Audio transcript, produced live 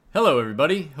Hello,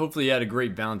 everybody. Hopefully, you had a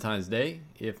great Valentine's Day.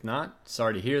 If not,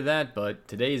 sorry to hear that, but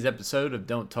today's episode of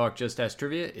Don't Talk Just Ask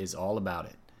Trivia is all about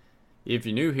it. If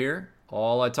you're new here,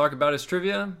 all I talk about is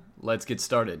trivia. Let's get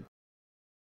started.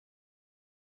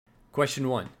 Question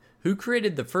 1. Who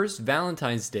created the first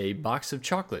Valentine's Day box of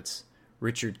chocolates?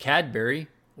 Richard Cadbury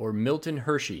or Milton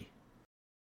Hershey?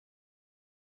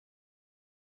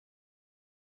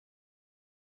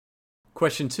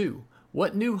 Question 2.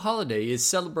 What new holiday is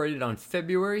celebrated on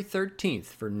February 13th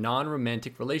for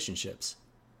non-romantic relationships?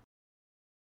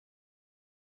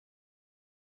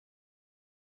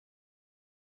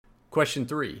 Question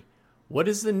 3. What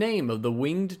is the name of the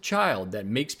winged child that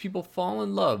makes people fall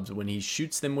in love when he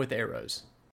shoots them with arrows?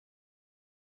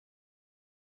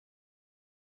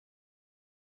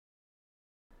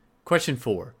 Question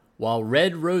 4. While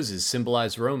red roses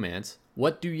symbolize romance,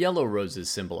 what do yellow roses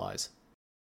symbolize?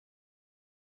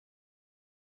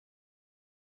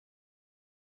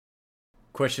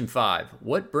 Question 5.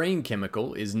 What brain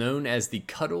chemical is known as the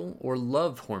cuddle or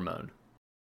love hormone?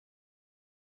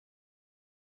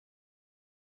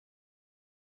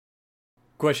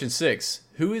 Question 6.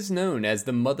 Who is known as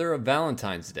the mother of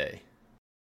Valentine's Day?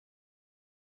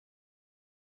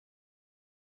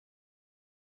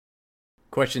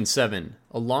 Question 7.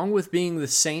 Along with being the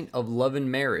saint of love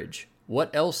and marriage,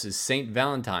 what else is Saint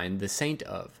Valentine the saint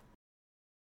of?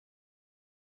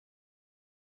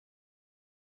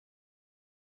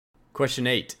 Question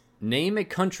 8. Name a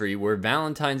country where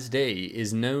Valentine's Day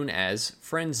is known as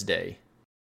Friends Day.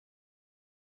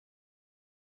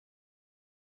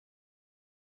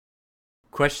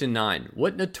 Question 9.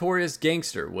 What notorious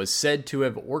gangster was said to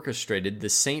have orchestrated the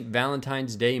St.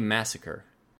 Valentine's Day Massacre?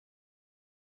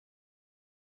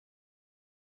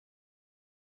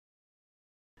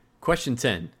 Question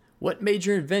 10. What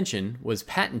major invention was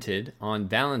patented on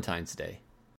Valentine's Day?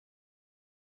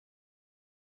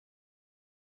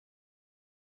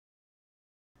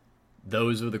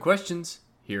 Those were the questions.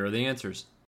 Here are the answers.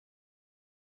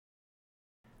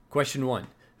 Question 1.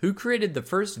 Who created the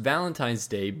first Valentine's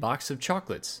Day box of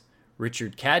chocolates?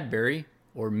 Richard Cadbury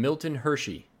or Milton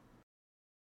Hershey?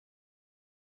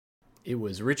 It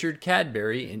was Richard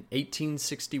Cadbury in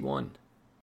 1861.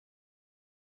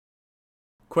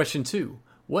 Question 2.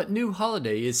 What new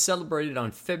holiday is celebrated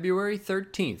on February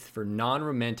 13th for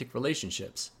non-romantic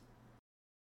relationships?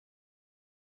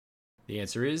 The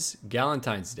answer is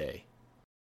Valentine's Day.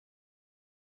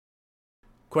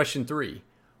 Question 3.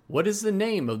 What is the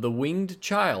name of the winged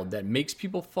child that makes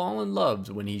people fall in love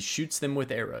when he shoots them with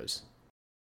arrows?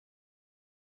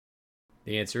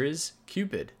 The answer is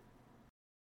Cupid.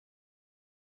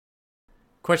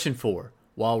 Question 4.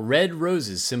 While red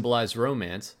roses symbolize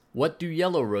romance, what do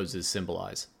yellow roses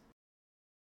symbolize?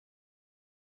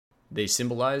 They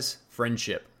symbolize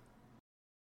friendship.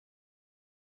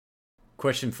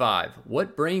 Question 5.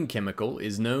 What brain chemical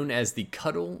is known as the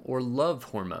cuddle or love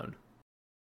hormone?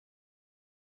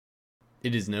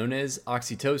 It is known as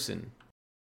oxytocin.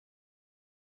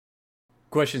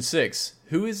 Question 6.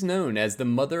 Who is known as the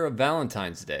mother of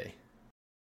Valentine's Day?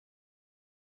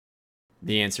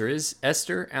 The answer is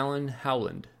Esther Allen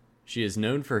Howland. She is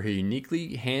known for her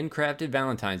uniquely handcrafted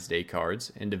Valentine's Day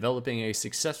cards and developing a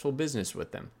successful business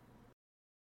with them.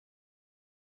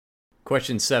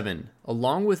 Question 7.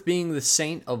 Along with being the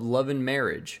saint of love and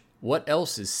marriage, what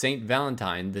else is Saint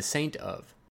Valentine the saint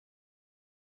of?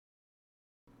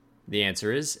 The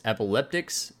answer is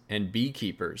epileptics and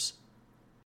beekeepers.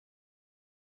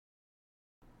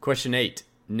 Question 8.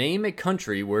 Name a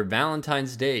country where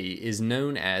Valentine's Day is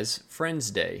known as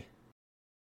Friends Day.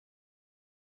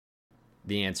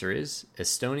 The answer is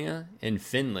Estonia and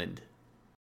Finland.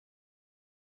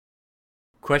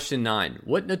 Question 9.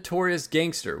 What notorious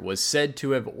gangster was said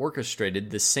to have orchestrated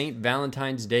the St.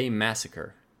 Valentine's Day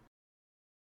Massacre?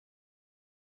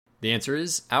 The answer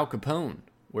is Al Capone,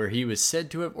 where he was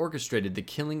said to have orchestrated the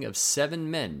killing of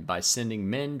 7 men by sending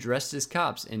men dressed as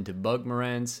cops into Bug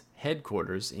Moran's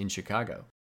headquarters in Chicago.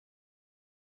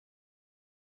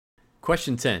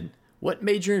 Question 10. What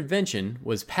major invention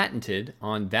was patented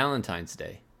on Valentine's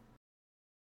Day?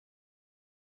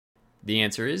 The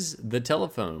answer is the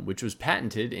telephone, which was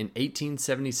patented in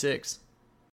 1876.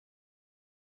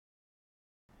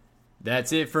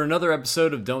 That's it for another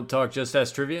episode of Don't Talk Just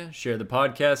Ask Trivia. Share the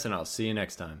podcast, and I'll see you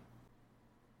next time.